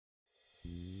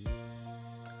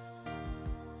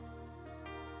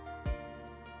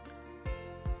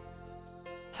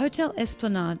Hotela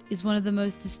Esplanade is one of the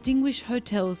most distinguished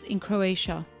hotels in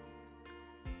Croatia.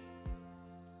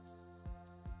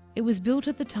 It was built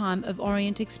at the time of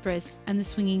Orient Express and the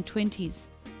swinging 20s.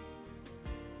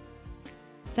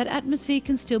 That atmosphere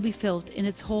can still be felt in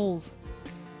its halls.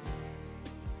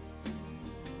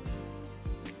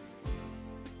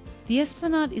 The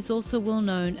Esplanade is also well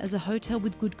known as a hotel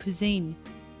with good cuisine.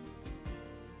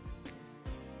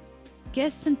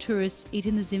 Guests and tourists eat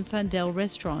in the Zinfandel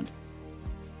restaurant.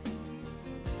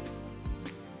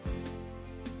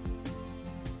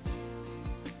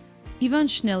 Ivan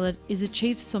Schneller is a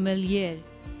chief sommelier.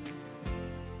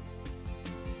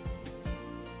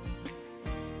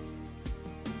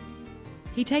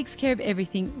 He takes care of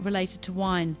everything related to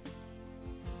wine.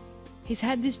 He's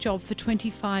had this job for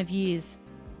 25 years.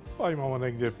 Imamo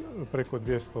negdje preko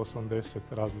 280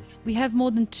 različitih. We have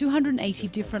more than 280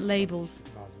 different labels.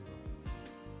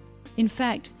 In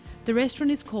fact, the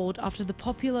restaurant is called after the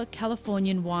popular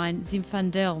Californian wine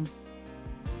Zinfandel.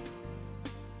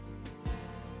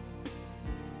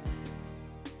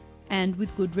 And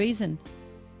with good reason.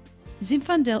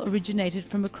 Zinfandel originated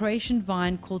from a Croatian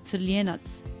vine called crljenac.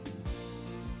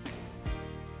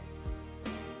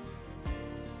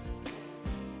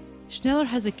 Schneller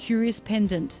has a curious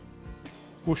pendant.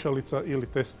 Kušalica ili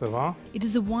testeva. It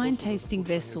is a wine tasting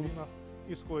vessel,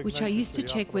 which I used to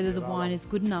check whether the wine is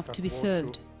good enough to be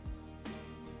served.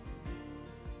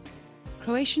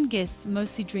 Croatian guests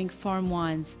mostly drink foreign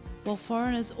wines, while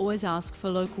foreigners always ask for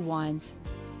local wines.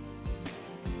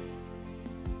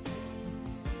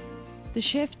 The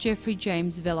chef Jeffrey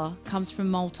James Vella comes from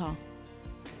Malta.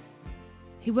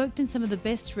 He worked in some of the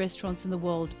best restaurants in the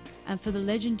world and for the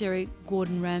legendary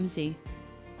Gordon Ramsay.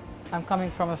 I'm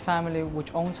coming from a family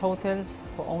which owns hotels,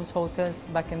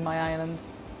 back in my island.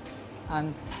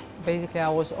 And basically I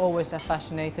was always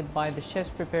fascinated by the chefs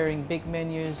preparing big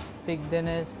menus, big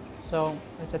dinners. So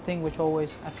it's a thing which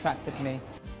always attracted me.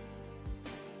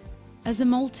 As a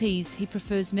Maltese, he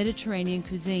prefers Mediterranean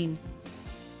cuisine.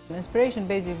 Inspiration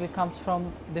basically comes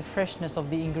from the freshness of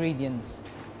the ingredients.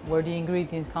 Where the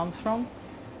ingredients come from,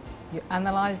 you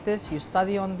analyze this, you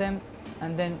study on them,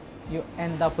 and then you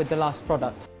end up with the last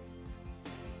product.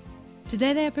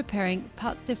 Today they are preparing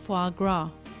pâte de foie gras.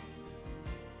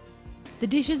 The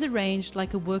dish is arranged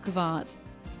like a work of art.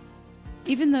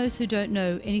 Even those who don't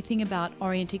know anything about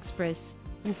Orient Express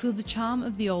will feel the charm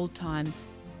of the old times.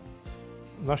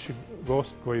 Naši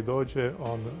gost koji dođe,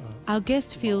 on Our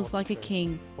guest feels like a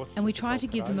king, and we try to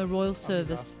give them a royal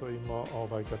service. Nastojimo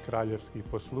ga kraljevski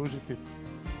poslužiti.